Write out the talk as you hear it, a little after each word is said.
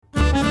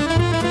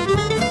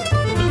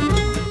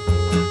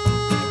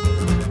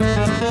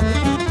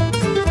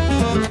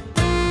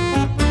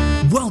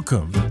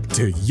Welcome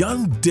to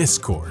Young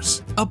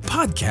Discourse, a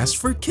podcast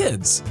for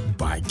kids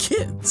by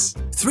kids.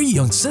 Three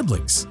young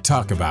siblings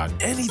talk about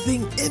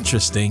anything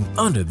interesting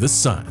under the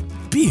sun.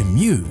 Be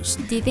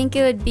amused. Do you think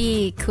it would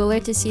be cooler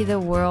to see the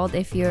world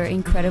if you're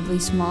incredibly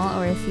small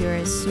or if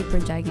you're super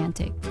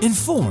gigantic?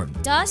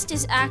 Informed. Dust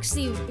is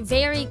actually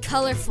very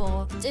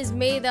colorful. It's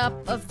made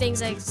up of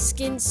things like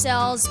skin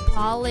cells,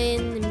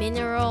 pollen,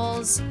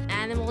 minerals,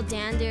 animal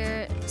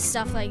dander,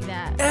 stuff like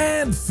that.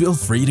 And feel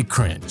free to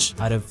cringe.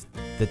 Out of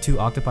the two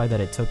octopi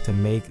that it took to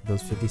make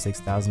those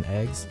 56,000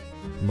 eggs,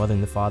 the mother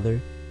and the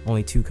father,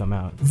 only two come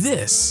out.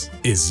 This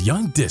is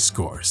Young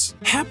Discourse,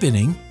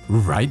 happening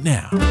right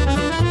now.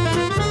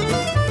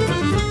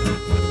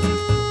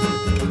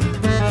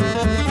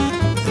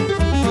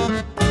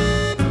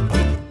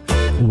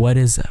 What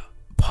is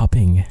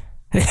popping?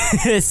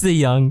 It's the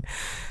young.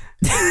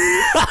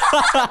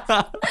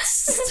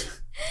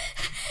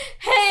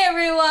 Hey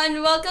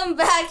everyone, welcome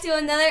back to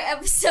another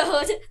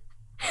episode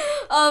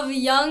of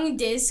Young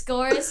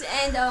Discourse,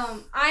 and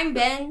I'm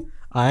Ben.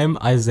 I'm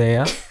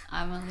Isaiah.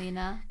 I'm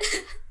Alina.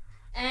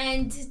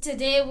 And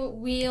today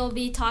we'll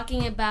be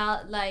talking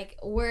about like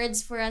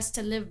words for us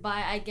to live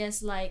by. I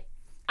guess like,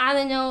 I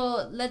don't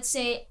know, let's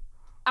say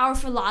our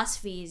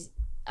philosophies,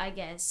 I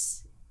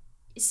guess.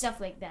 Stuff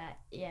like that,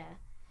 yeah.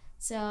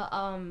 So,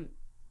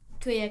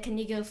 Kuya, can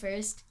you go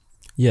first?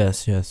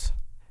 Yes.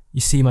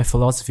 You see, my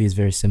philosophy is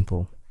very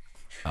simple.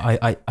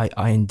 I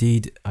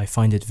indeed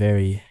find it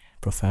very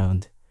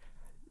profound.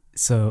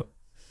 So,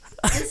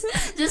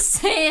 just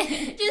say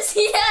it. Just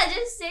say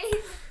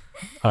it.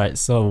 all right.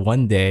 So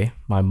one day,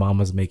 my mom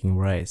was making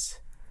rice,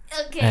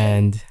 Okay.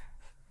 and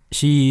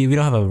we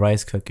don't have a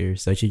rice cooker,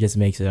 so she just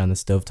makes it on the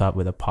stovetop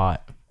with a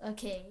pot.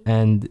 Okay.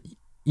 And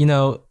you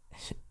know,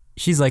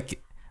 she's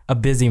like a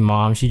busy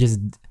mom. She just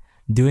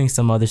doing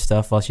some other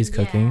stuff while she's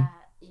cooking.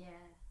 Yeah.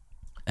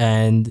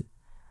 And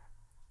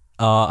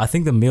I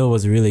think the meal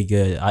was really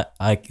good.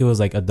 It was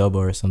like adobo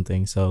or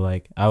something. So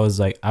like I was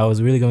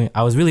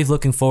really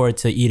looking forward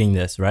to eating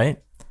this,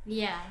 right?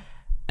 Yeah.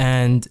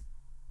 And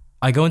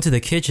I go into the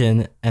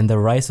kitchen and the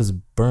rice was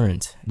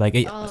burnt. Like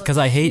because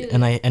I hate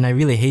and I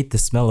really hate the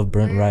smell of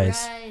burnt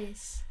rice.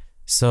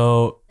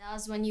 So that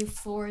was when you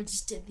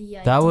forged the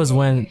idea that was in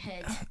when your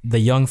head. the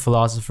young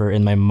philosopher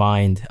in my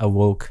mind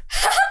awoke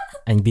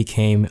and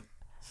became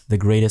the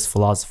greatest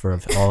philosopher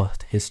of all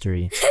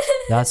history.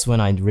 That's when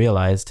I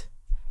realized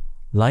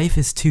life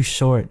is too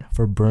short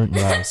for burnt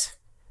rice.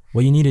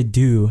 What you need to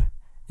do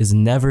is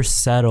never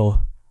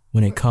settle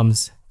when it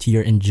comes to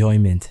your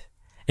enjoyment.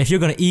 If you're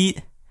going to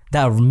eat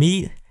that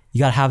meat, you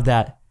got to have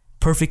that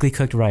perfectly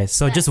cooked rice.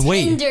 So just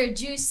wait. Tender,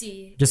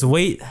 juicy. Just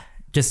wait.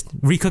 Just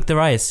recook the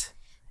rice.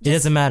 It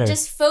doesn't matter.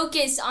 Just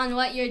focus on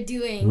what you're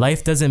doing.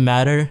 Life doesn't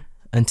matter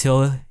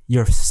until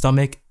your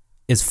stomach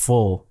is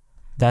full.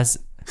 That's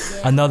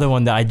another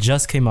one that I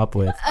just came up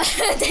with.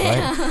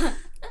 Right?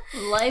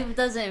 Life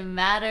doesn't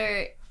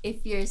matter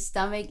if your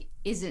stomach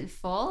isn't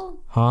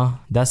full? Huh?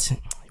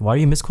 Why are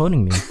you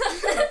misquoting me?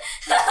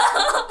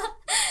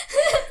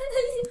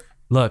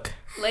 Look.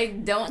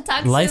 Like, don't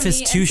talk Life to is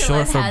me too until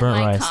short I've for had burnt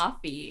my rice.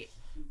 coffee.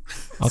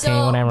 Okay,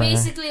 so whatever.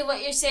 basically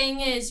what you're saying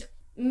is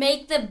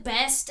make the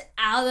best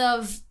out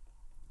of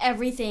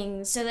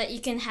everything so that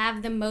you can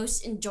have the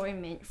most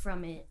enjoyment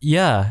from it.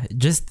 Yeah,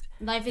 just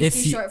Life is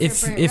too short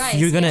for burnt if rice.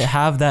 you're gonna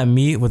have that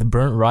meat with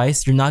burnt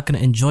rice, you're not gonna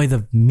enjoy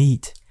the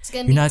meat.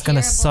 You're not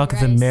gonna suck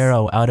the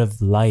marrow out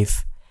of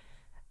life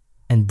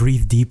and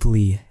breathe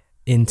deeply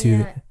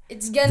into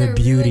it's gonna the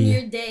beauty.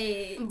 ruin your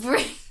day.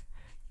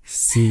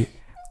 See,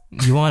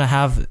 you want to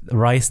have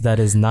rice that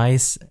is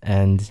nice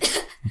and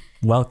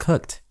well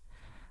cooked.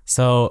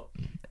 So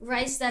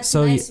Rice that's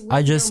So nice with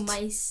I just- no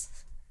mice.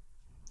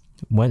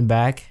 went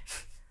back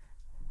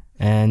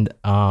and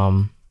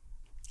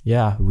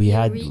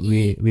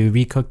we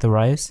recooked the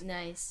rice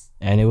Nice.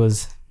 and it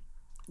was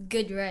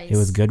Good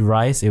rice. good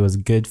rice, it was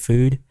good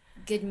food,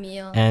 Good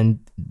meal. and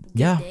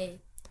Good day.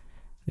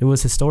 it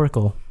was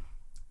historical.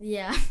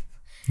 Yeah.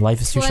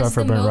 Life is too short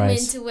for burnt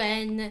rice. the moment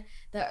when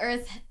the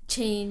earth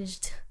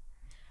changed.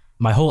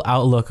 My whole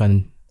outlook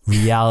on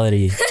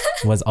reality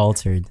was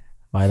altered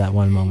by that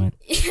one moment.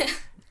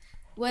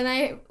 When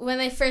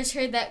I first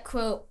heard that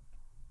quote,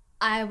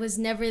 I was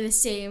never the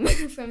same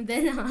from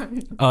then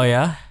on. Oh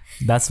yeah,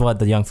 that's what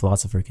the young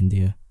philosopher can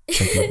do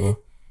for people.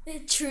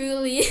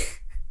 Truly.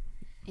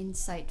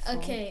 Insightful.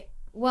 Okay.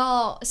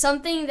 Well,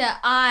 something that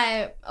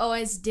I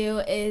always do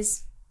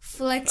is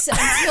flex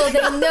until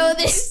they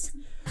notice.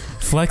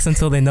 Flex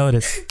until they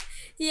notice.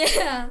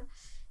 Yeah.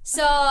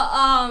 So,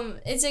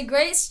 it's a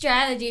great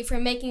strategy for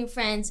making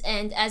friends,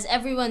 and as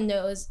everyone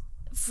knows,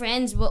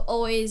 friends will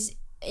always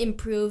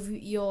improve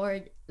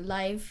your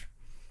life,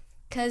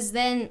 'cause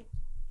then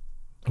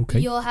Okay.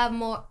 you'll have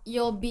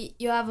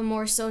a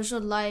more social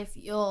life,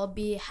 you'll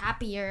be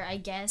happier, I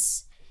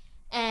guess,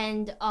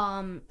 and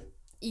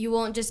you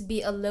won't just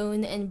be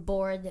alone and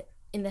bored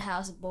in the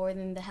house,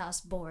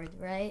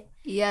 right?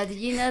 Yeah, did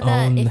you know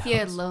that if you're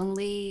house.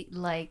 lonely,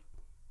 like,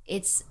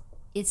 it's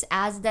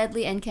as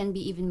deadly and can be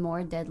even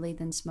more deadly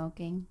than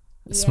smoking?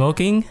 Yeah.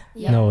 Smoking?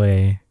 Yeah. No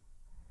way.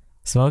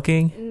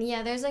 Smoking?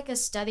 Yeah, there's like a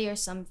study or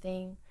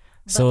something.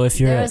 So if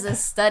There you're was a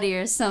study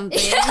or something.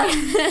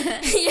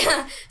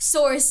 Yeah,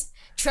 source.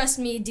 Trust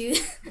me, dude.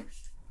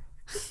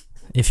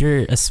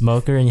 a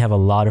smoker and you have a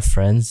lot of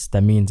friends,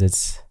 that means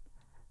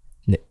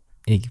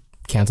it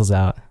cancels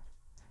out.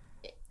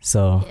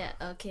 So Yeah,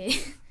 okay.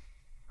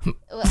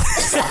 Well-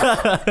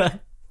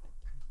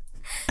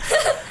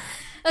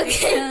 okay.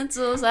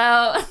 Cancels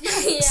out.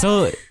 Yeah.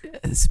 so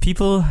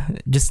people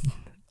just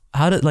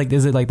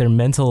is it like their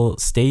mental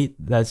state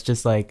that's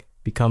just like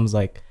becomes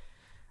like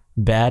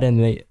bad,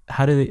 and I'm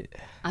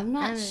I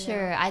not don't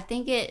sure. I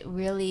think it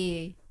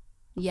really,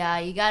 yeah,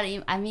 you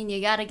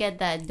gotta get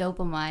that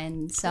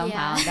dopamine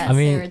somehow, Yeah. that I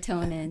mean-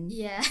 serotonin.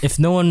 Yeah. if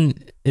no one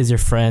is your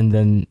friend,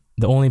 then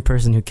the only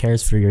person who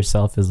cares for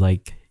yourself is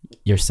like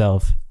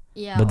yourself.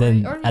 Yeah. But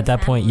then or your at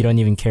that point you family. don't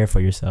even care for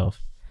yourself.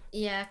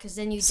 Yeah, because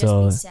then you just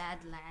So- be sad,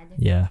 lad.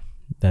 Yeah,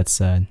 that's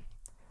sad.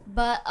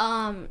 But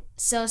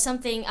so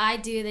something I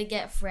do to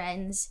get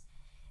friends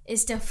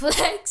is to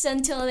flex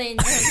until they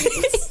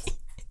notice.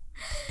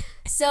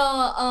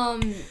 So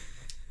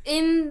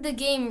in the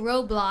game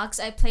Roblox,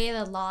 I play it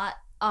a lot.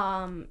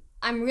 I'm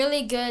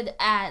really good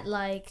at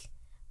like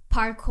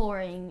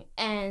parkouring,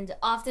 and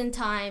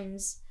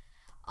oftentimes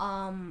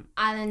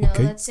I don't know,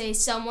 Okay. let's say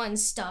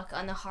someone's stuck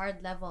on a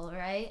hard level,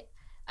 right?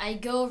 I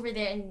go over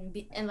there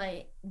and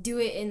like do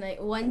it in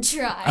like one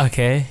try.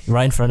 Okay,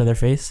 right in front of their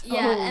face.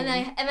 Yeah, Oh.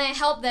 and I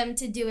help them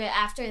to do it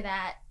after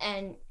that,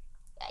 and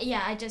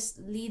yeah, I just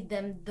lead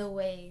them the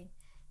way.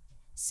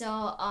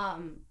 So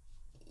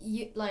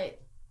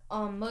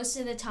most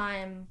of the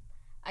time,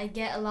 I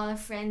get a lot of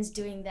friends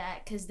doing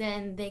that, because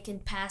then they can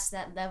pass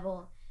that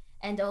level,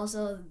 and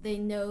also they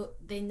now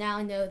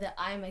know that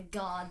I'm a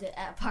god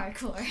at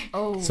parkour.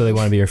 Oh, So they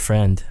want to be your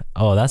friend.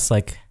 Oh, that's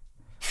like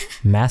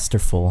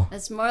masterful.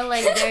 that's more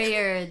like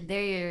they're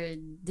your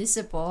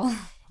disciple.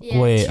 Yeah,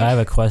 Wait, I have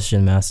a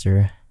question,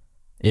 Master.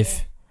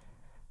 If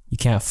you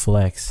can't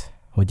flex,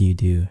 what do you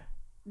do?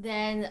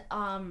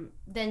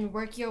 then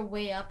work your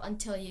way up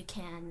until you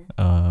can.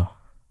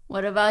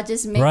 What about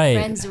just make Right.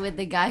 friends with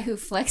the guy who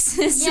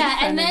flexes? in Yeah,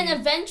 front and of then you?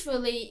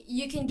 eventually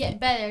you can get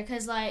better,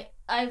 because like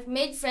I've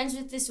made friends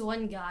with this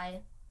one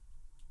guy,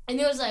 and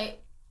he was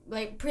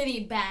like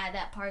pretty bad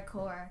at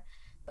parkour.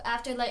 But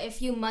after like a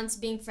few months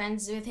being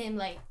friends with him,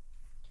 like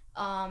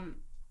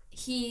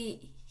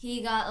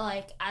he got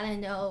like, I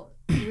don't know,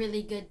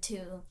 really good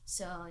too.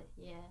 So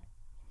yeah.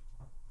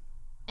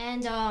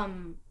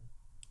 And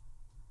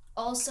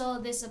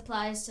also this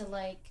applies to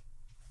like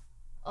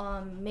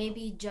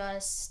maybe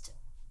just,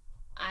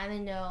 I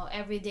don't know,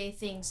 everyday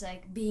things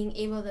like being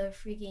able to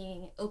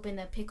freaking open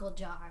a pickle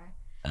jar.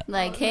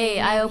 Like, hey,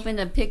 I opened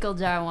a pickle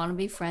jar. Want to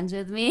be friends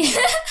with me?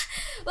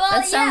 Well,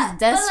 That sounds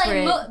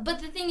desperate. But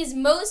the thing is,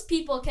 most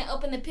people can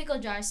open the pickle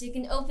jar, so you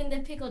can open the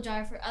pickle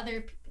jar for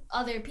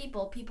other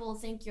people. People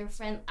think your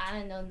friend, I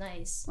don't know,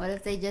 nice. What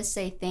if they just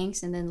say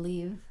thanks and then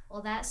leave?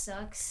 Well, that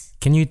sucks.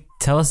 Can you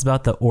tell us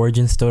about the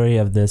origin story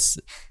of this?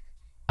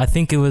 I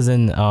think it was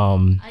in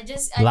I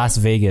just Las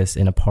Vegas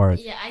in a park.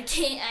 Yeah, I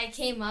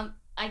came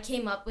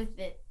up with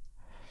it.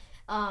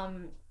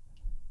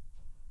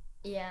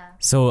 Yeah.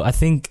 So I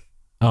think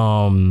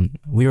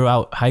we were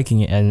out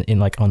hiking and in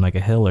like on like a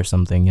hill or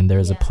something, and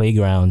there's a Yeah.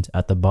 playground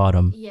at the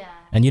bottom, Yeah.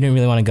 and you didn't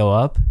really want to go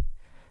up.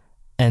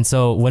 And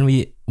so when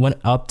we went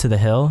up to the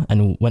hill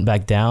and went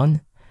back down,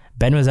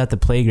 Ben was at the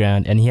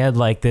playground and he had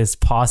like this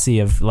posse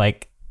of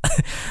like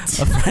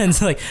of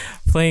friends like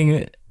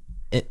playing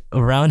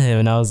around him,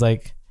 and I was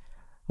like,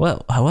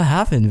 what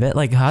happened, Ben?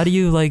 Like, how do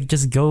you like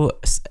just go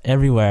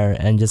everywhere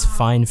and just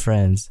find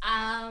friends?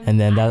 And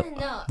then I that- don't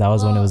know. that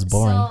was when it was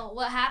born. So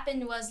what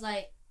happened was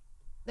like,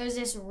 there's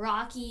this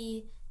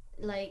rocky,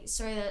 like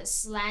sort of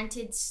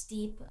slanted,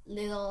 steep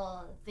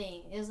little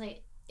thing.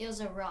 It was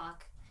a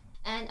rock,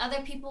 and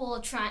other people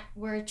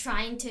were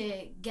trying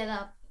to get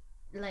up,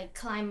 like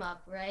climb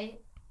up, right?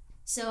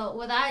 So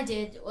what I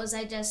did was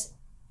I just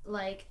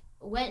like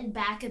went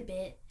back a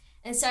bit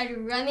and started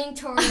running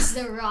towards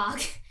the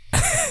rock,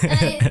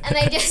 and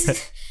I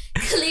just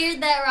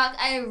cleared that rock.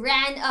 I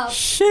ran up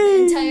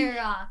the entire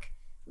rock,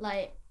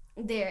 like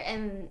there,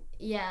 and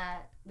yeah,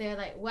 they're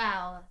like,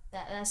 wow,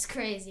 that's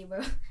crazy,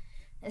 bro.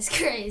 That's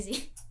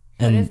crazy.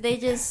 What And if they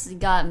just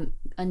got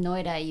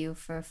annoyed at you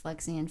for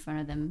flexing in front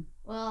of them?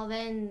 Well,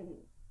 then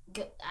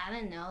I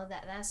don't know,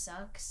 that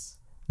sucks.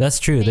 that's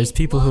true. There's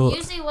people who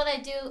usually what I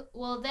do.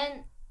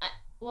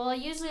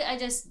 Usually I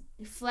just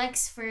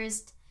flex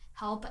first,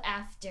 help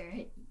after,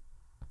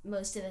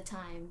 most of the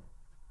time.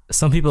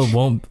 some people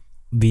won't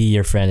be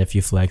your friend if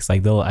you flex.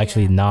 Like they'll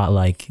actually Yeah. not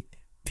like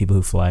people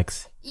who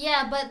flex.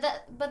 Yeah,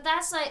 but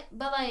that's like,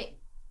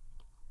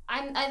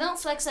 I don't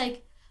flex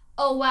like,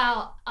 oh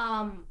wow,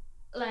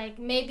 like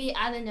maybe,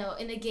 I don't know,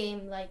 in a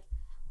game like,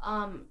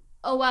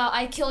 oh wow,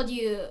 I killed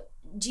you,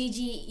 GG,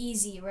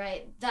 easy,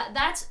 right?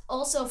 That's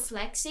also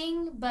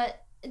flexing,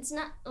 but it's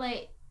not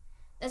like,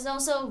 that's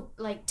also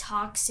like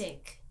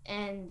toxic,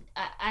 and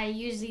I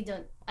usually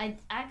don't. I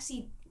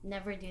actually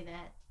never do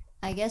that.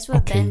 I guess what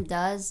Okay. Ben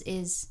does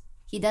is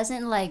he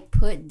doesn't like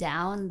put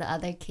down the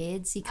other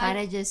kids. He kind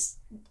of just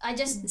I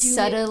just do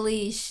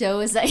subtly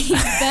shows that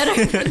he's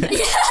better.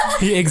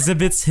 He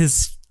exhibits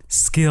his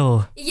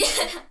skill.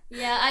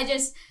 Yeah.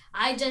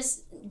 I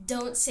just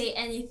don't say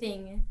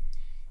anything.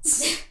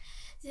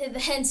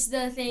 Hence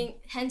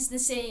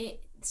the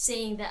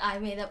saying that I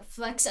made up,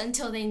 flex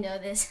until they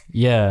notice.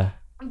 Yeah.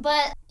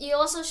 But you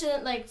also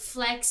shouldn't like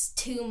flex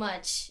too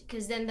much,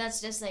 because then that's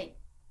just like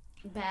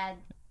bad.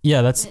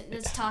 Yeah, that's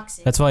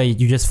toxic. That's why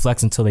you just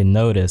flex until they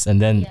notice,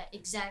 and then Yeah,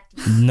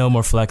 exactly. no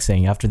more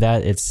flexing. After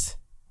that, it's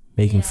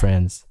making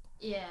friends.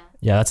 Yeah.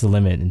 Yeah, that's the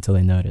limit until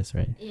they notice,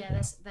 right? Yeah,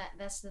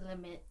 that's the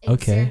limit.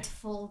 Okay. Exert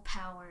full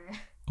power.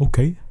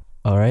 Okay.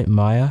 All right,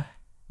 Maya,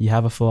 you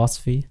have a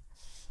philosophy?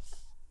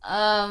 She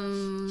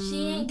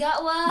ain't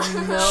got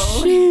one. No.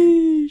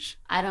 Sheesh.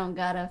 I don't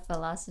got a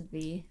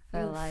philosophy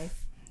for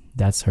life.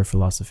 That's her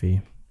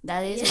philosophy.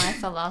 That is my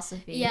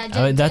philosophy.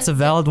 Yeah, That's a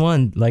valid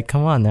one. Like,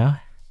 come on now.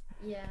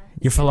 Yeah.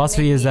 Your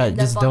philosophy is that End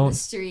just up on the don't.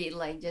 street,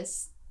 like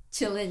just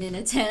chilling in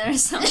a tent or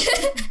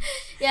something.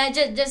 Yeah,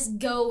 just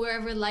go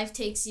wherever life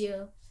takes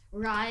you.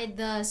 Ride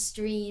the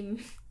stream.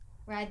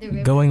 Ride the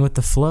river. Going with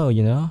the flow,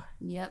 you know?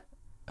 Yep.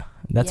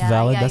 That's Yeah,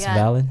 valid. I That's got-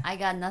 valid. I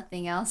got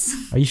nothing else.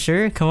 Are you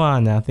sure? Come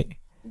on now.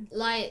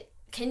 Like,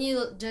 can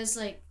you just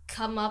like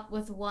come up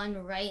with one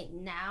right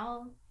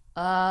now?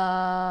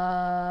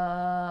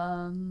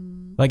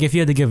 Like, if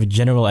you had to give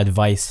general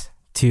advice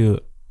to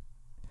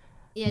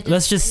Yeah.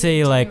 Let's just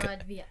say, like,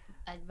 advice.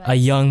 a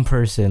young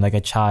person, like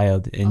a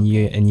child, and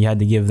you had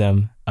to give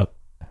them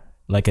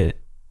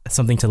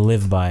something to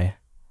live by.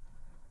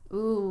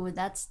 Ooh,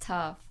 that's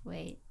tough.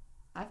 Wait,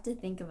 I have to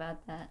think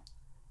about that.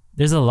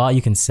 There's a lot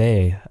you can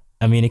say.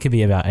 I mean, it could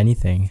be about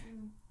anything.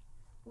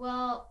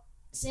 Well,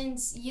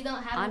 since you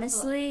don't have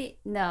Honestly,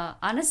 no.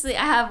 Honestly,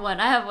 I have one.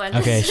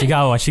 Okay, she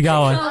got one. She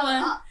got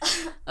one.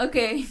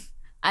 Okay,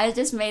 I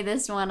just made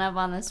this one up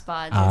on the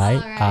spot. All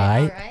Just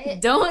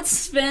Alright. don't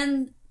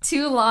spend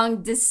too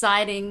long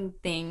deciding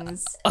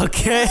things.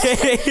 Okay.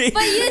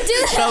 But you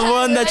do The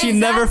one that she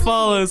never Exactly.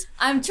 follows.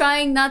 I'm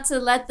trying not to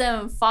let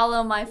them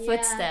follow my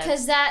footsteps.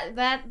 Because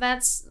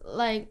that's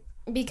like,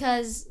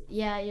 because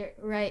yeah, you're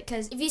right.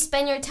 Because if you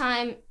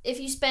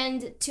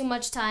spend too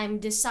much time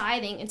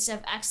deciding instead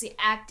of actually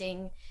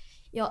acting,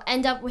 you'll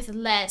end up with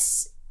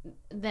less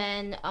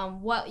than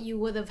what you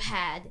would have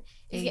had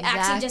if you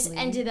actually just Exactly.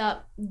 ended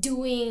up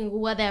doing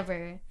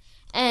whatever.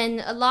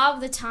 And a lot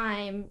of the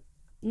time,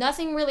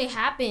 nothing really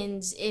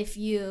happens if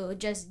you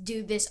just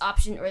do this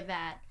option or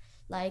that.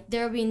 Like,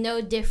 there will be no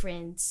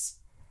difference.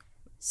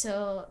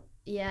 So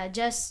yeah,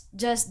 just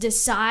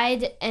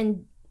decide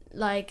and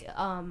like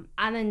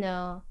I don't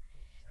know.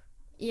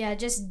 Yeah,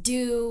 just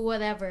do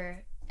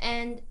whatever.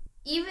 And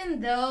even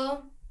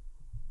though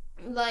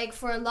like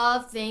for a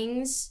lot of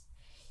things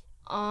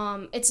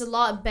it's a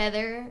lot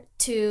better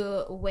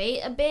to wait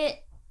a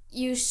bit,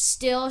 you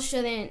still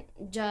shouldn't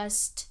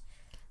just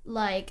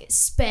like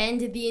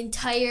spend the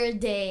entire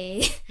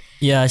day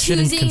Yeah, I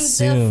shouldn't choosing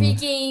consume. the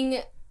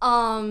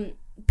freaking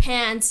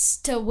pants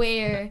to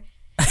wear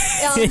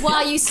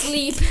while you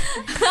sleep.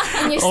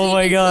 In your Oh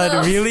my sleeping god,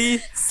 clothes. really?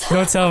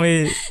 Don't tell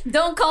me.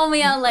 Don't call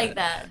me out like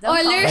that. Don't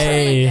Or call me out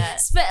Hey.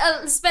 like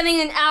that.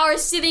 Spending an hour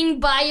sitting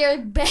by your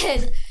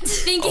bed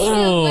thinking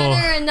Oh. of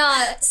whether or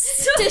not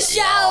to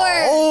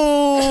shower.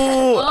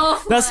 Oh,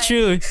 Oh that's my-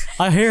 true.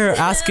 I hear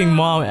her asking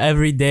mom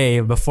every day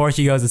before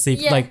she goes to sleep,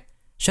 Yeah. like,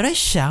 should I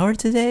shower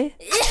today?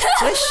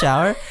 Should I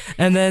shower?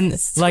 And then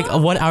like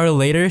 1 hour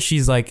later,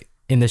 she's like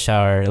in the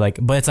shower, like,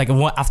 but it's like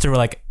after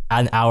like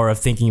an hour of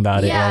thinking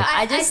about it. Yeah. Like,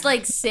 I just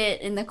like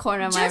sit in the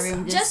corner of my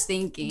room just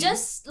thinking.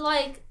 Just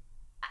like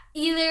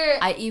either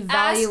I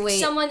evaluate.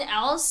 ask someone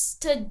else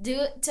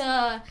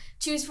to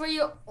choose for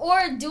you or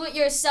do it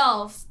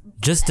yourself.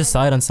 just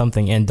decide on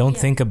something and don't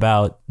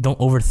don't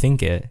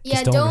overthink it. Yeah,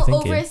 Just don't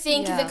overthink it.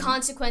 overthink Yeah. the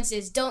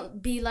consequences.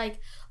 Don't be like,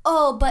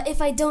 oh, but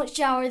if I don't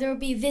shower, there will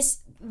be this.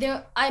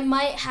 There, I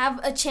might have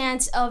a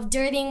chance of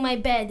dirtying my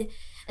bed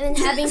and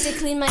then having to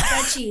clean my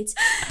bed sheets.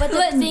 But the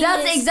But thing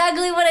that's is,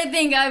 exactly what I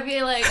think. I'd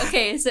be like,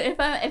 okay, so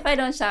if I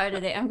don't shower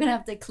today, I'm gonna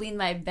have to clean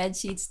my bed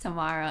sheets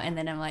tomorrow, and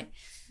then I'm like,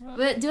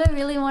 but do I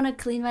really want to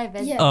clean my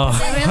bed? Yeah. Oh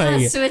Do I really my want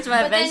to God. switch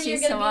my but bed then you're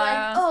sheets gonna tomorrow?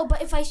 be like, oh,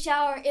 but if I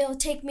shower, it'll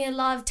take me a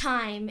lot of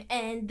time,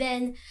 and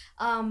then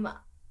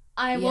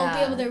I won't be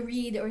Yeah. able to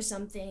read or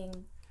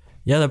something.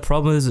 Yeah, the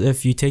problem is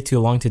if you take too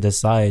long to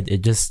decide,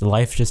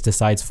 life just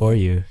decides for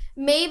you.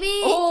 Maybe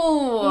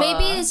Oh,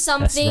 maybe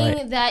something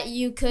right. that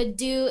you could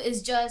do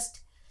is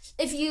just,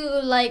 if you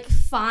like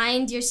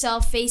find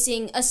yourself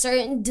facing a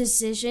certain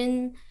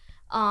decision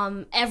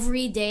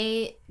every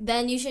day,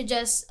 then you should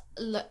just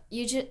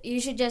you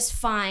should just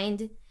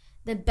find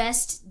the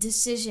best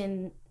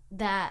decision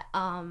that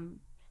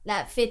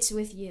that fits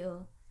with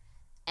you,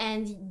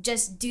 and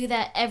just do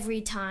that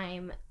every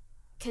time,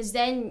 because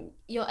then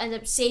you'll end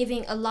up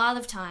saving a lot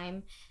of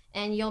time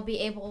and you'll be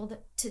able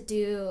to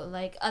do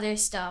like other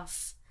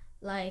stuff,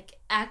 like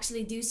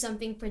actually do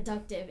something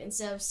productive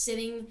instead of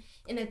sitting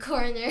in a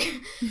corner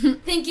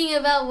thinking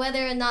about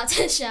whether or not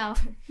to shower.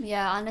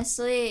 Yeah,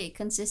 honestly,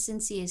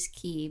 consistency is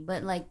key.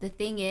 But like the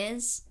thing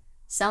is,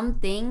 some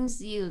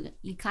things you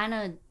kind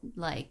of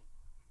like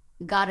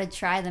gotta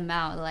try them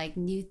out, like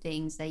new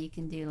things that you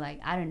can do, like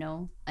I don't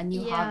know, a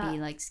new hobby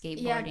like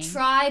Yeah, skateboarding.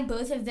 try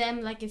both of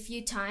them like a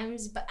few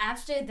times, but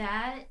after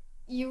that,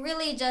 you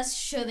really just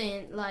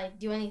shouldn't like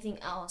do anything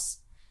else.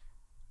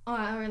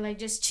 Or like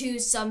just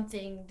choose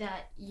something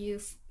that you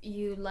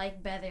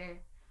like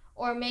better.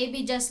 Or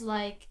maybe just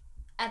like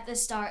at the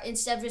start,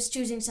 instead of just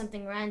choosing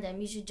something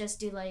random, you should just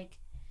do like,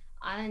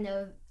 I don't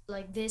know,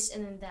 like this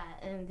and then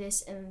that and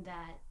this and then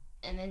that.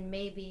 And then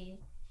maybe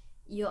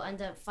you'll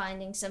end up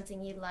finding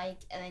something you like,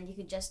 and then you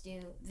could just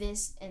do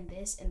this and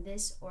this and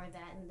this, or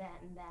that and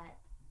that and that.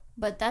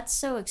 But that's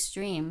so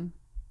extreme.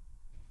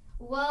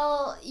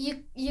 Well,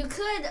 you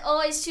could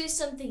always choose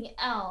something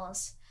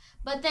else,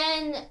 but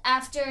then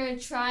after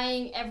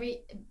trying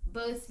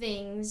both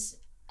things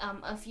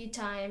a few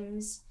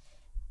times,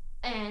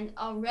 and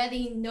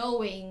already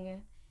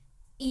knowing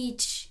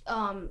each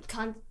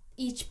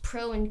each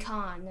pro and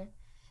con,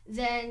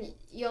 then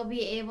you'll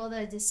be able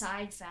to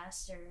decide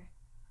faster.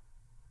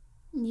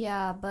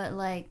 Yeah, but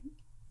like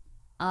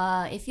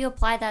if you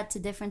apply that to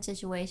different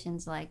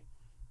situations, like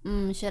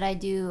should I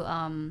do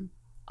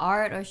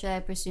art or should I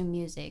pursue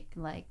music?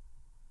 Like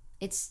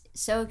it's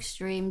so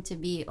extreme to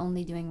be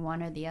only doing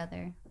one or the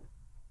other.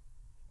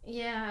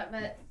 Yeah,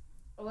 but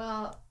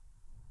well,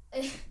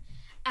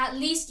 at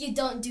least you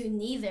don't do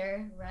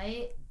neither,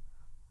 right?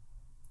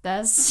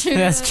 That's true.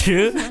 That's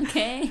true.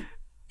 Okay.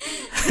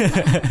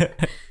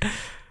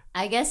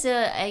 I guess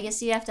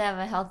you have to have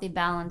a healthy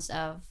balance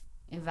of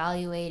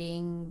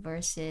evaluating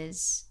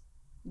versus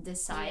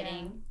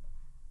deciding.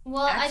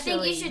 Well, I think you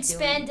Actually should doing-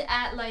 spend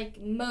at like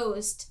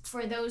most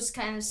for those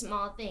kind of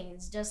small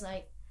things, just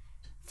like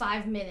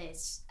 5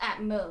 minutes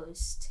at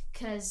most,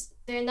 because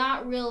they're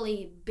not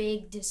really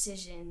big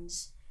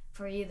decisions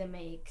for you to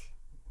make.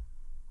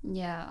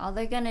 Yeah, all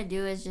they're gonna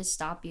do is just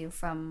stop you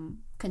from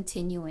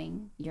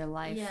continuing your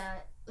life.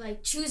 Yeah,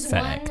 like choose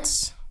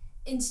Facts.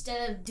 one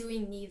instead of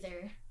doing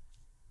neither.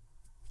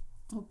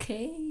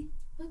 Okay.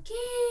 Okay.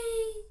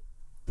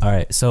 All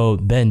right. So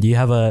Ben, you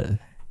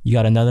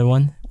got another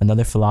one?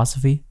 Another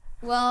philosophy?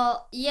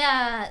 Well,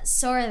 yeah,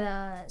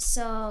 sorta.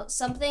 So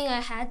something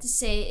I had to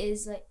say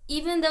is like,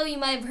 even though you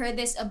might have heard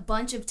this a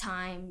bunch of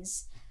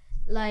times,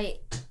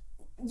 like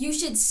you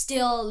should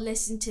still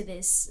listen to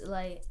this.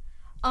 Like,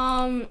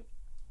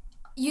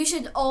 you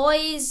should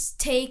always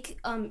take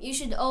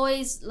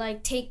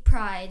take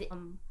pride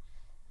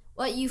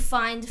what you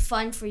find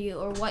fun for you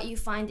or what you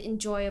find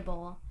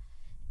enjoyable.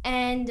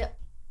 And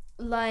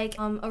like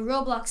a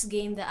Roblox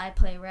game that I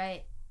play,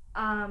 right?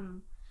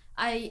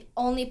 I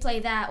only play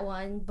that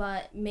one,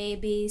 but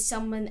maybe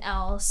someone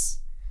else,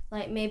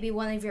 like maybe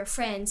one of your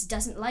friends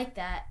doesn't like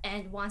that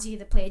and wants you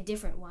to play a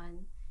different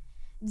one.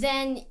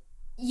 Then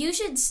you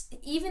should,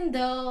 even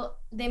though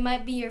they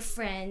might be your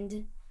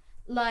friend,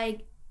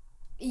 like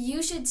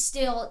you should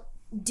still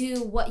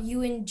do what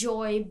you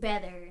enjoy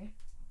better,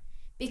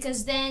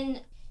 because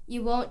then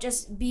you won't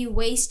just be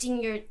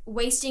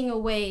wasting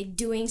away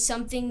doing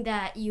something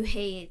that you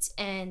hate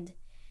and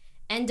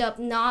end up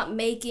not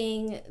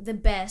making the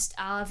best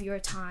out of your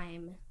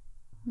time.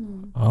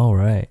 All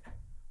right.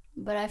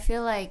 But I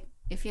feel like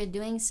if you're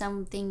doing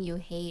something you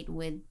hate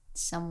with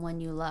someone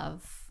you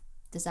love,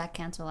 does that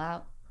cancel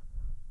out?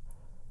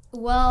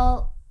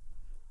 Well,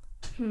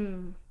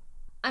 I'm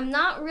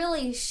not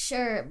really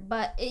sure,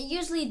 but it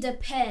usually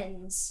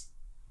depends.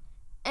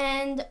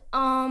 And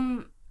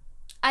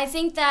I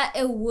think that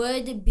it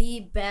would be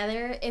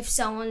better if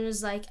someone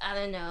was like, I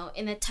don't know,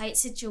 in a tight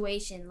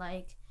situation,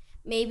 like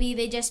maybe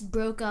they just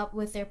broke up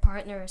with their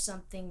partner or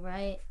something,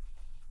 right?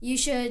 You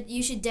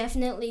should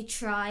definitely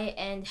try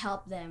and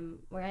help them,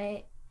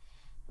 right?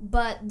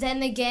 But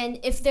then again,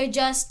 if they're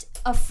just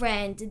a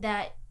friend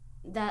that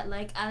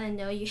like, I don't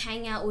know, you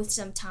hang out with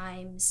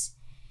sometimes,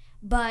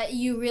 but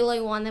you really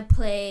want to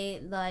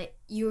play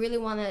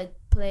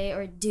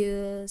or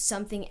do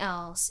something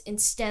else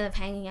instead of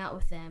hanging out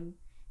with them,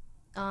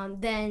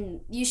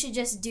 then you should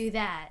just do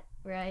that,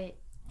 right?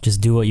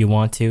 Just do what you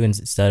want to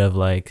instead of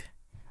like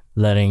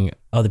letting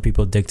other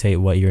people dictate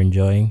what you're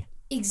enjoying.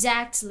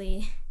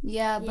 Exactly.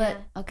 Yeah,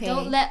 but okay.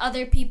 Don't let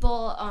other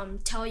people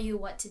tell you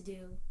what to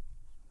do.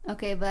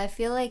 Okay, but I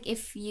feel like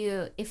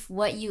if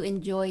what you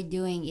enjoy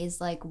doing is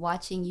like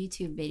watching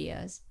YouTube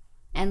videos,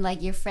 and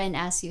like your friend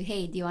asks you,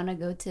 "Hey, do you want to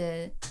go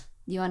to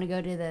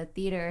the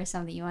theater or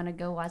something? You want to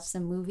go watch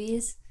some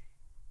movies?"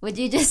 Would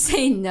you just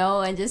say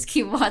no and just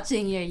keep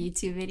watching your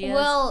YouTube videos?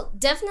 Well,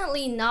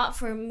 definitely not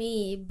for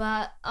me,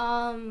 but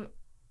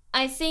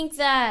I think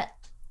that,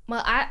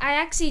 well,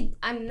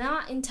 I'm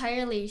not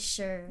entirely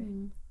sure.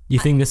 You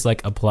think this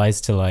like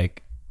applies to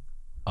like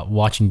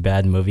watching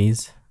bad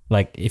movies?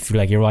 Like if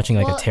you're watching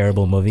like Well, a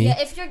terrible movie? Yeah,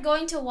 if you're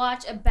going to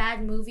watch a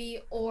bad movie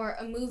or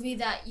a movie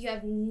that you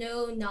have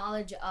no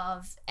knowledge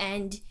of,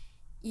 and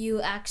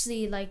you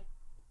actually like,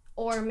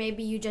 or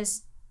maybe you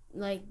just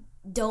like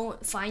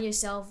don't find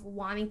yourself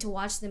wanting to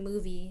watch the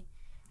movie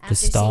after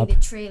Just seeing stop. the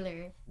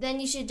trailer, then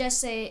you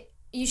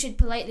should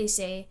politely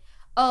say,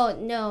 oh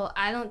no,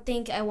 I don't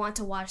think I want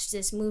to watch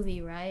this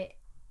movie, right?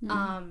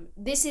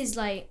 This is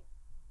like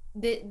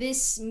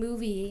this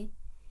movie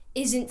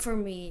isn't for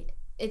me.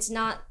 It's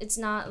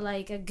not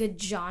like a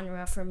good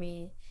genre for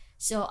me.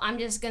 So I'm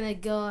just gonna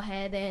go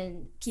ahead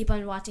and keep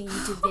on watching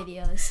YouTube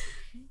videos.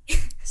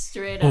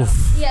 Straight up.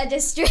 Oof. Yeah,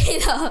 just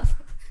straight up.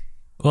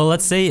 Well,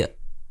 let's say,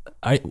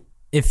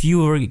 if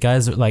you were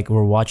guys like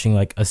were watching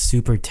like a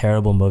super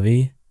terrible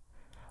movie,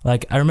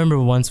 like I remember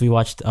once we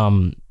watched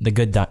the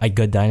Good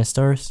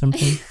Dinosaur or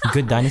something.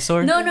 Good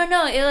Dinosaur. No.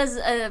 It was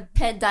a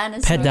pet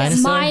dinosaur. Pet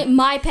dinosaur.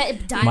 My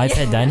Pet Dinosaur. My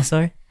Pet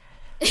Dinosaur.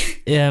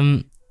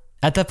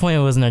 At that point,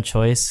 it wasn't our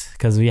choice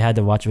because we had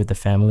to watch it with the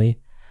family.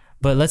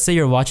 But let's say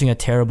you're watching a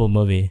terrible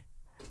movie.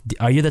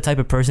 Are you the type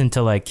of person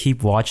to like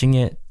keep watching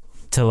it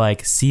to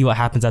like see what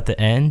happens at the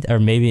end, or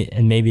maybe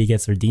it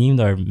gets redeemed,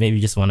 or maybe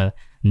you just want to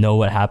know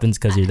what happens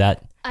because you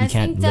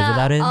can't live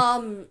without it?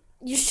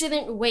 You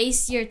shouldn't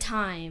waste your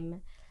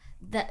time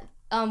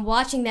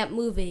watching that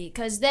movie,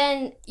 because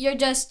then you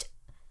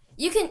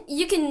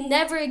can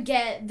never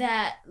get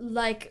that,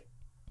 like,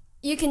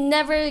 you can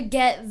never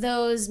get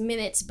those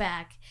minutes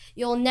back.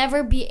 You'll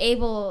never be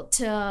able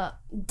to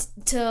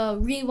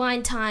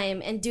rewind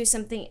time and do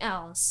something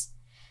else.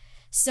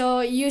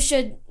 So you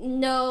should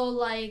know,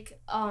 like,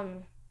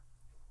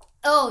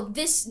 oh,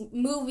 this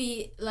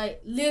movie,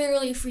 like,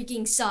 literally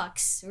freaking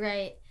sucks,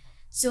 right?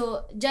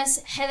 So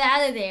just head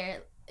out of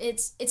there.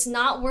 It's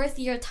not worth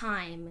your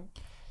time.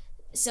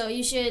 So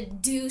you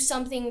should do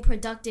something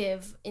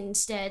productive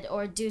instead,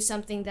 or do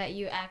something that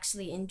you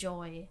actually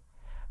enjoy.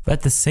 But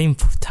at the same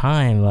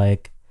time,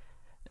 like,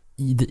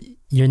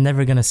 you're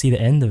never gonna see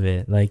the end of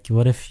it. Like,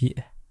 what if you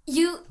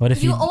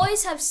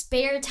always have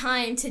spare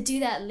time to do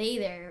that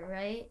later,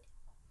 right?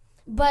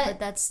 But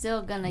that's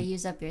still gonna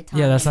use up your time.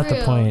 Yeah, that's not the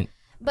True. point.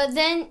 But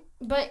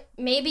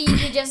maybe you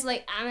could just,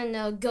 like, I don't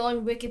know, go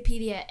on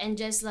Wikipedia and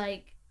just,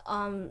 like,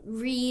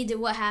 read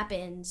what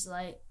happens,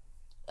 like,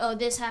 oh,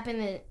 this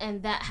happened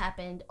and that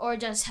happened, or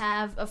just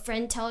have a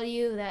friend tell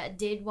you that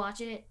did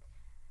watch it.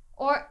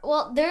 Or,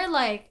 well, there are,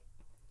 like,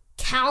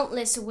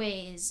 countless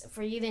ways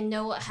for you to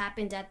know what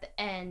happened at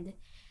the end.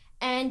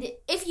 And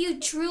if you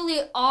truly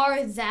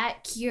are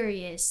that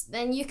curious,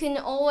 then you can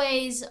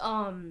always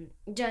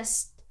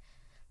just,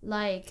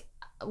 like,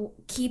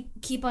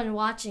 keep on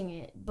watching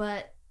it,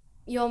 but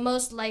you'll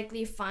most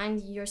likely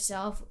find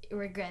yourself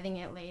regretting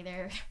it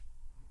later.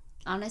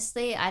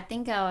 Honestly, I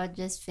think I would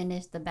just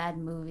finish the bad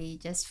movie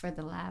just for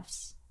the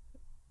laughs.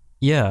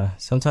 Yeah,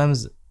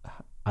 sometimes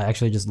I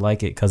actually just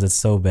like it because it's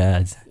so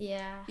bad.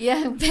 Yeah.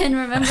 Yeah, Ben,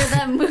 remember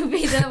that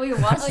movie that we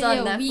watched on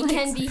Netflix? We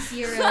Can Be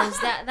Heroes.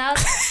 That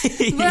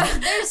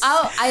was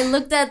I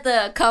looked at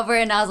the cover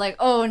and I was like,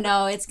 oh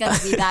no, it's gonna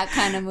be that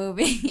kind of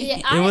movie.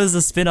 Yeah, It was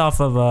a spin-off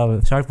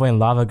of Shark Boy and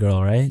Lava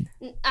Girl, right?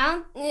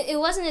 it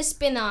wasn't a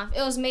spin-off.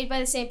 It was made by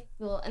the same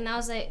people, and I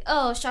was like,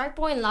 oh, Shark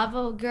Boy and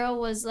Lava Girl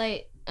was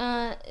like,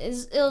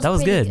 it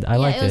was good. I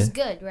liked it. It was it.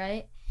 good,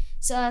 right?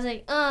 So I was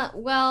like,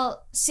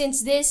 well,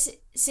 since this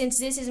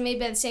is made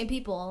by the same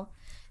people,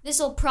 this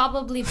will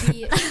probably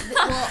be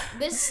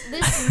this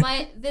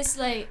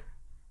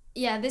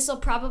will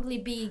probably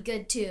be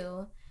good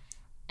too.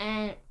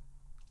 And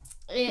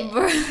it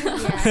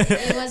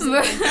wasn't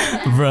good for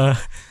that. Bruh.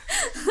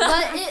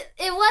 But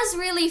it was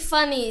really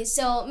funny.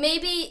 So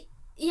maybe,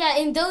 yeah,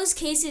 in those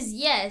cases,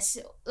 yes,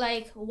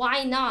 like,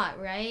 why not,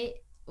 right?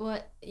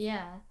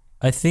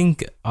 I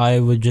think I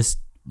would just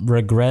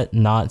regret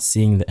not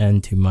seeing the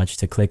end too much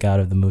to click out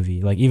of the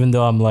movie. Like, even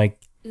though I'm like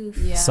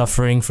Yeah.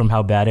 suffering from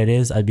how bad it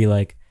is, I'd be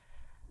like,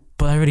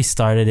 but I already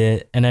started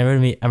it and I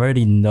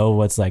already know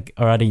what's like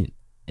already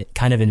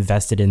kind of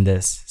invested in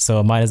this, so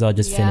I might as well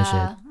just finish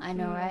it. I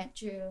know, right?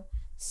 True.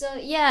 So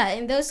yeah,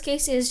 in those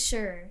cases,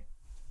 sure.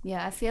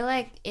 Yeah, I feel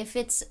like if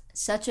it's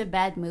such a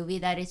bad movie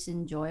that it's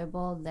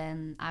enjoyable,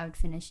 then I would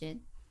finish it.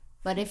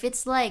 But if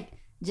it's like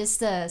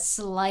just a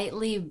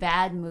slightly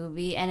bad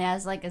movie and it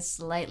has like a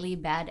slightly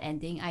bad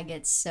ending, I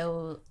get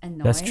so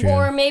annoyed. That's true.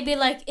 Or maybe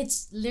like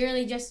it's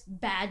literally just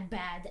bad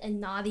and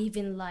not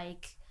even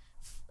like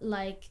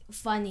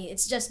funny.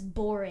 It's just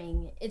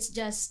boring. It's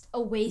just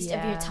a waste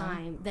of your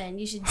time. Then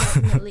you should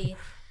definitely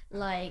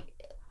like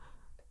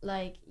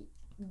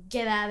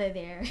get out of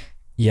there.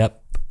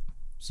 Yep.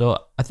 So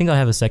I think I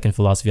have a second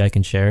philosophy I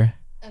can share.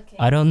 Okay.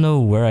 I don't know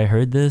where I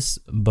heard this,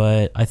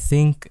 but I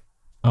think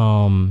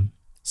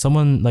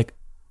someone like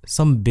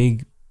some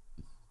big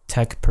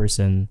tech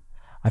person,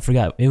 I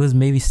forgot, it was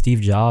maybe Steve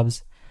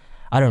Jobs,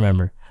 I don't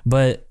remember,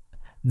 but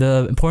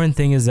the important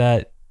thing is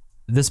that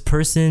this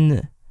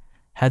person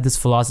had this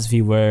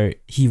philosophy where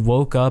he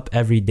woke up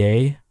every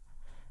day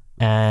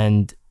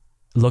and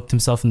looked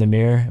himself in the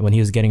mirror when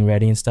he was getting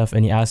ready and stuff,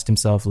 and he asked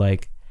himself,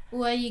 like,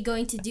 what are you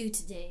going to do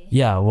today?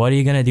 yeah, what are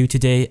you gonna do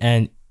today,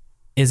 and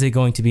is it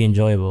going to be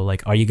enjoyable?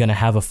 Like, are you gonna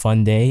have a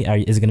fun day?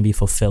 Is it gonna be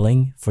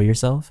fulfilling for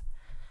yourself?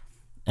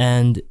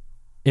 And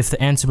if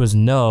the answer was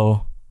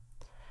no,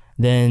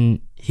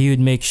 then he would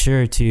make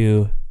sure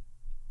to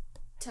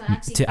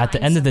actually to at the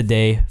find end of the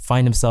something. day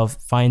find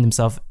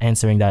himself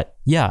answering that,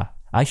 yeah,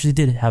 I actually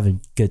did have a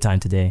good time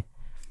today.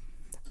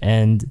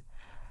 And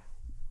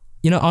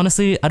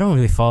honestly, I don't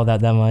really follow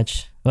that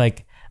much.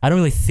 Like, I don't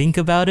really think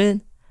about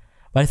it,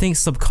 but I think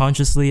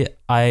subconsciously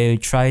I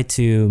try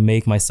to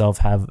make myself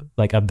have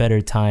like a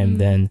better time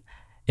than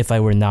if I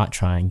were not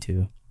trying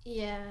to.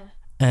 Yeah.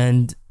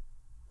 And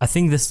I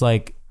think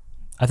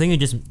it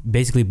just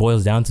basically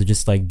boils down to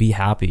just like be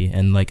happy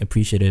and like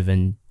appreciative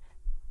and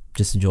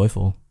just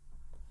joyful.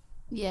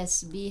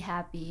 Yes, be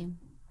happy.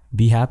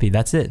 Be happy.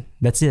 That's it.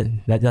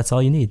 That's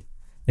all you need.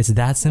 It's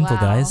that simple,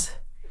 Wow. guys.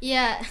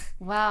 Yeah.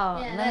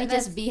 Wow. Yeah, Let me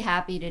that's- just be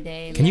happy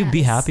today. Can you be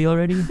Yes. happy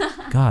already?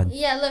 God.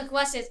 Yeah, look,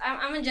 watch this. I'm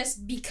gonna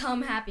just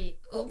become happy.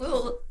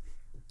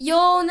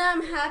 Yo, now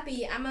I'm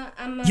happy. I'm a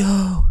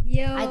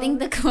Yo. I think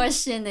the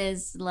question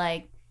is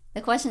like,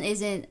 the question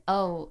isn't,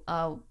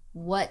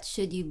 what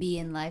should you be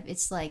in life?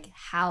 It's like,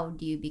 how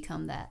do you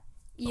become that?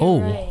 You're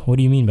right. What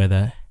do you mean by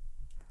that?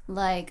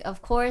 Like,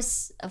 of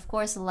course,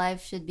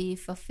 life should be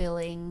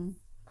fulfilling.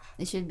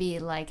 It should be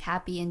like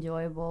happy,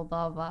 enjoyable,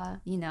 blah blah.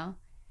 You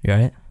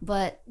alright?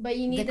 But But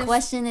you need the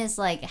question is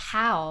like,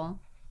 how?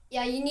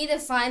 yeah, you need to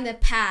find the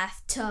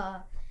path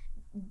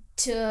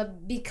to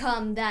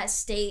become that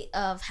state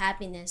of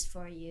happiness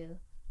for you.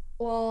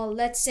 Well,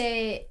 let's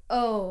say,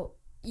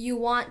 you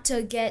want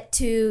to get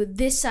to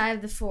this side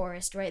of the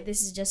forest, right?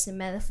 This is just a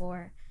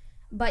metaphor.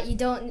 But you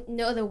don't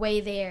know the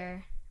way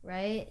there,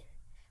 right?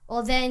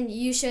 Well, then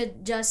you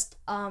should just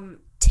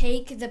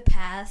take the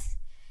path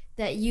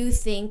that you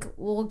think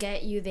will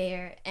get you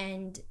there,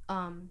 and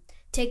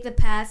take the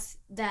path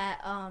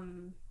that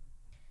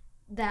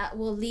that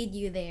will lead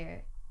you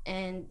there.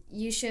 And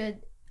you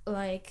should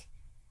like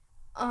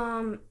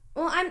I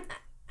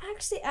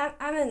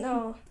don't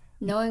know.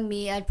 Knowing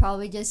me, I'd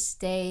probably just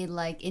stay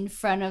like in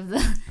front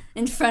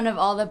of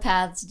all the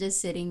paths, just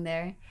sitting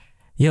there.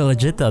 Yo,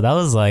 legit though, that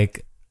was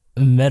like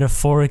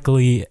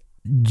metaphorically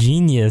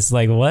genius.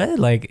 Like, what?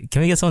 Like,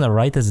 can we get someone to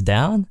write this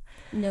down?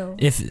 No.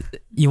 If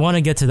you want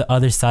to get to the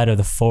other side of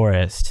the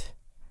forest,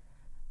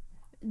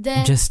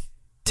 Then just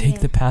take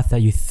yeah. the path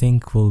that you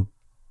think will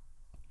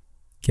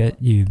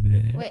get you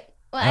there. wait.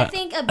 Well, I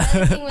think a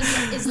better thing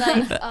is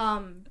like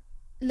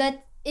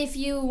if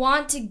you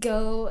want to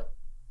go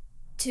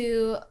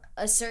to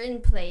a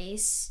certain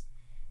place,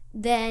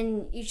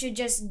 then you should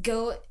just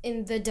go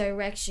in the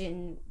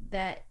direction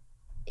that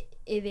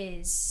it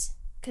is,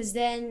 because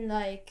then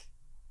like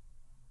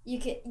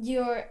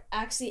you're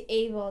actually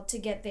able to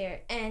get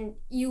there, and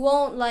you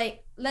won't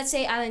like, let's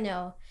say, I don't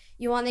know,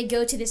 you want to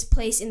go to this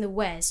place in the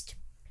west,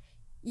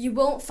 you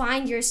won't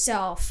find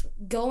yourself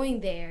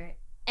going there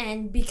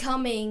and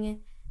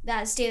becoming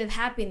that state of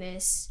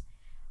happiness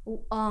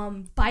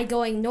by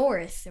going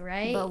north,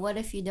 right? But what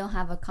if you don't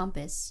have a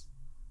compass?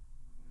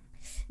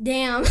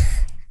 Damn.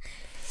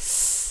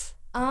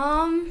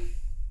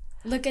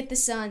 Look at the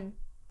sun.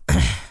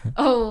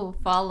 Oh,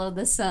 follow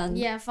the sun.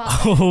 Yeah,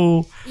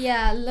 Oh,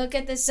 yeah, look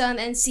at the sun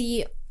and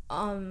see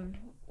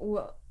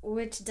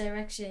which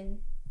direction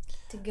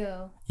to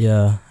go.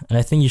 yeah. And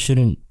I think you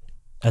shouldn't,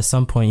 at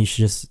some point, you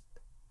should just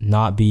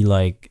not be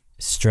like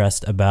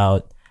stressed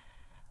about,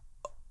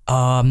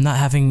 I'm not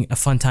having a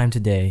fun time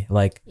today.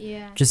 Like,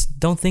 Yeah. just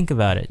don't think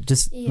about it.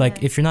 Just like,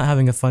 Yeah. if you're not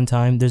having a fun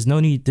time, there's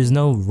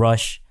no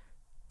rush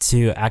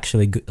to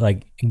actually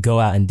go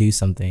out and do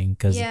something,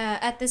 because Yeah,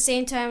 at the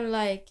same time,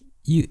 like,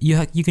 you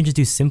can just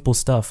do simple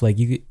stuff. Like,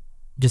 you could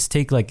just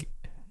take like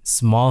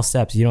small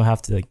steps. You don't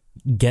have to like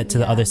get to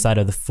the Yeah. other side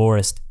of the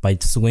forest by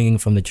swinging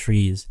from the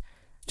trees.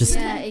 Just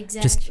yeah,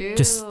 exactly.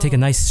 just take a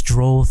nice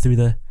stroll through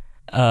the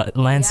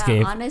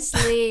landscape. Yeah,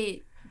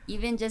 honestly,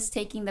 even just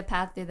taking the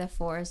path through the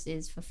forest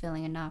is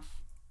fulfilling enough.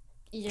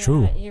 Yeah,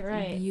 True. You're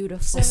right.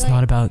 Beautiful. So, It's like-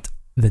 not about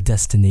the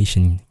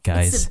destination,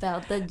 guys. It's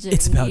about the journey.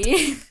 It's about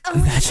Oh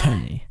my that God.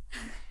 journey.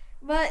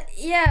 But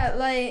yeah,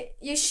 like,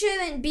 you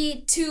shouldn't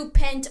be too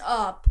pent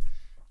up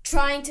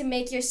trying to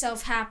make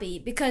yourself happy,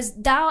 because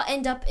that'll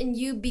end up in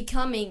you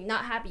becoming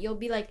not happy. You'll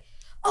be like,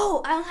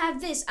 oh, I don't have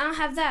this, I don't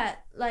have that.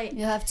 Like,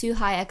 You have too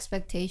high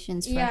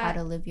expectations for Yeah. how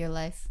to live your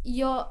life.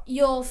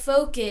 you'll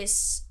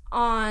focus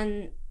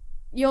on,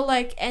 you'll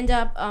like end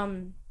up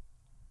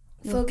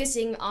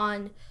focusing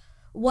on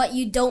what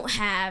you don't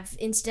have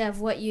instead of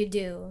what you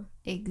do.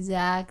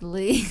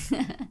 Exactly.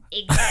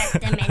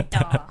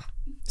 Exactamento.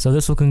 So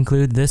this will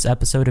conclude this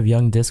episode of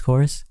Young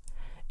Discourse.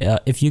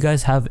 If you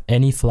guys have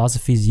any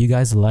philosophies you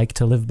guys like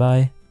to live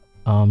by,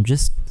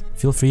 just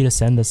feel free to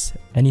send us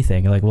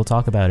anything. Like, we'll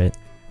talk about it.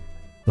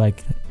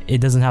 Like,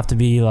 it doesn't have to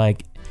be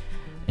like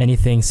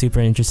anything super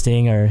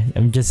interesting, or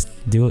just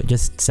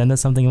send us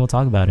something and we'll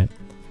talk about it,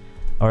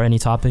 or any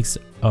topics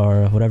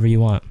or whatever you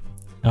want.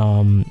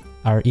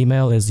 Our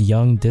email is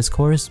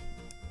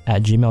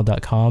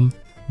youngdiscourse@gmail.com,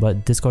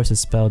 but discourse is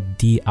spelled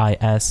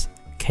DISKORS,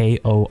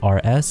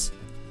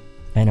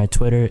 and our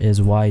Twitter is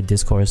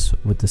ydiscourse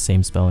with the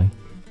same spelling.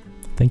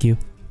 Thank you.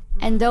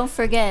 And don't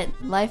forget,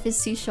 life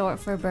is too short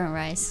for burnt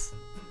rice.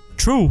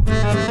 True.